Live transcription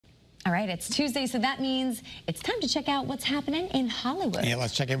All right, it's Tuesday, so that means it's time to check out what's happening in Hollywood. Yeah,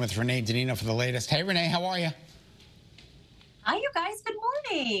 let's check in with Renee DiNino for the latest. Hey, Renee, how are you? Hi, you guys. Good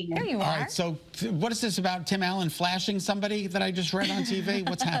morning. There you are. All right, so what is this about Tim Allen flashing somebody that I just read on TV?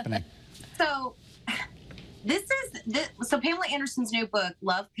 What's happening? So Pamela Anderson's new book,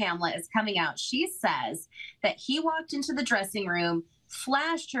 Love, Pamela, is coming out. She says that he walked into the dressing room,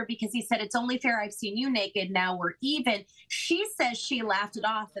 flashed her because he said, "It's only fair, I've seen you naked, now we're even." She says she laughed it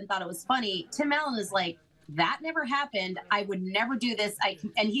off and thought it was funny. Tim Allen is like, that never happened. I would never do this.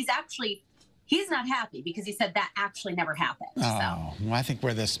 And he's not happy because he said that actually never happened. Oh, well, I think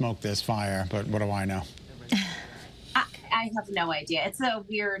where there's smoke, there's fire, but what do I know? I have no idea. It's a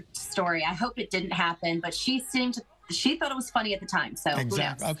weird story. I hope it didn't happen, but she thought it was funny at the time. So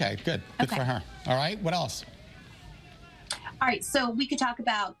exactly. Okay, good. Good for her. All right, what else? All right, so we could talk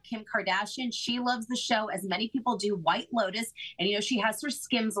about Kim Kardashian. She loves the show, as many people do, White Lotus. And, you know, she has her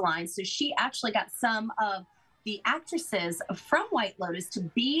Skims line. So she actually got some of the actresses from White Lotus to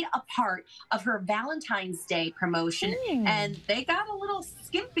be a part of her Valentine's Day promotion. And they got a little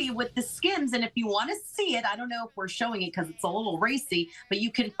skimpy with the Skims. And if you want to see it, I don't know if we're showing it because it's a little racy, but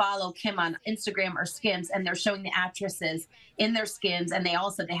you can follow Kim on Instagram or Skims, and they're showing the actresses in their Skims. And they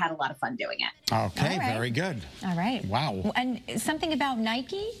had a lot of fun doing it. Okay, very good. All right. Wow. And something about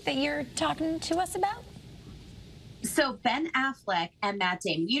Nike that you're talking to us about? So Ben Affleck and Matt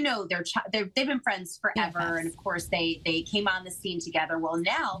Damon, you know, they've been friends forever. And of course, they came on the scene together. Well,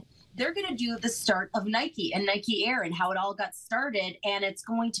 now they're going to do the start of Nike and Nike Air and how it all got started. And it's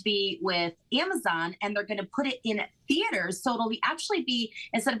going to be with Amazon, and they're going to put it in theaters. So it'll actually be,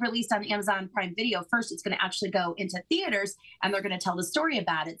 instead of released on Amazon Prime Video, first it's going to actually go into theaters, and they're going to tell the story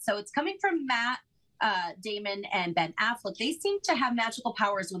about it. So it's coming from Matt Damon and Ben Affleck. They seem to have magical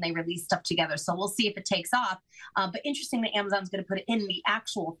powers when they release stuff together. So we'll see if it takes off. But interesting that Amazon's going to put it in the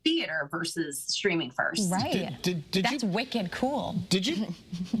actual theater versus streaming first. Right. That's wicked cool. Did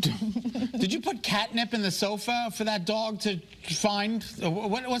you put catnip in the sofa for that dog to find?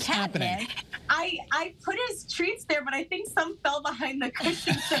 What's happening? I put his treats there, but I think some fell behind the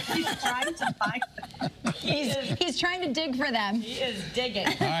cushion, so he's trying to find them. He's trying to dig for them. He is digging.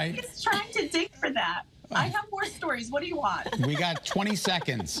 All right. He's trying to dig for that. I have more stories. What do you want? We got 20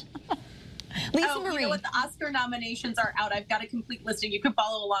 seconds. Lisa Marie. You know what? The Oscar nominations are out. I've got a complete listing. You can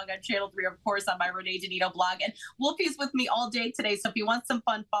follow along on Channel 3, of course, on my Renee DiNino blog. And Wolfie's with me all day today, so if you want some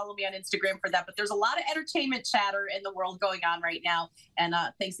fun, follow me on Instagram for that. But there's a lot of entertainment chatter in the world going on right now. And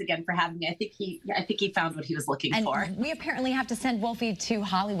thanks again for having me. I think he found what he was looking for. We apparently have to send Wolfie to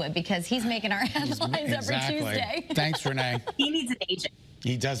Hollywood because he's making our headlines every Tuesday. Thanks, Renee. He needs an agent.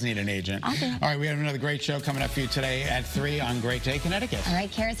 He does need an agent. Okay. All right, we have another great show coming up for you today at 3 on Great Day Connecticut. All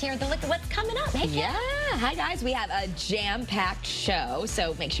right, Kara's here with the look at what's coming up. Hey, Kara. Yeah, hi guys. We have a jam-packed show,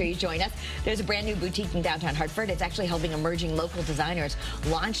 so make sure you join us. There's a brand new boutique in downtown Hartford. It's actually helping emerging local designers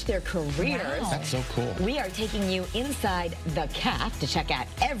launch their careers. Wow. That's so cool. We are taking you inside the CAF to check out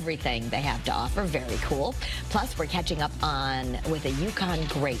everything they have to offer. Very cool. Plus, we're catching up with a Yukon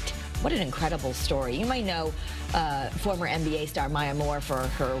great. What an incredible story. You might know former NBA star Maya Moore for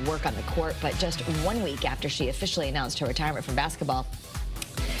her work on the court, but just 1 week after she officially announced her retirement from basketball,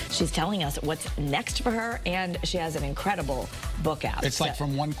 she's telling us what's next for her, and she has an incredible book out. It's like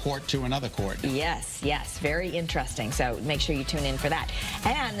from one court to another court. Yes, yes, very interesting. So make sure you tune in for that.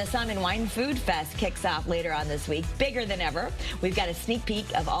 And the Sun & Wine Food Fest kicks off later on this week, bigger than ever. We've got a sneak peek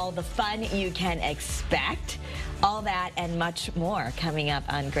of all the fun you can expect. All that and much more coming up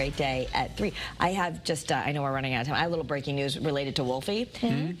on Great Day at 3. I have just, I know we're running out of time. I have a little breaking news related to Wolfie.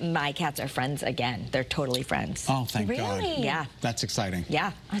 My cats are friends again. They're totally friends. Oh, thank God. Really? Yeah. That's exciting.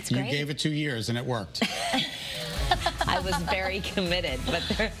 Yeah. That's great. You gave it 2 years and it worked. I was very committed, but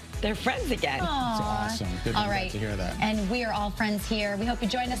they're friends again. That's awesome. Good to hear that. And we are all friends here. We hope you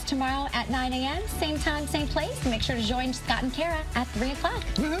join us tomorrow at 9 a.m. Same time, same place. Make sure to join Scott and Kara at 3 o'clock.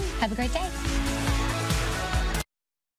 Have a great day.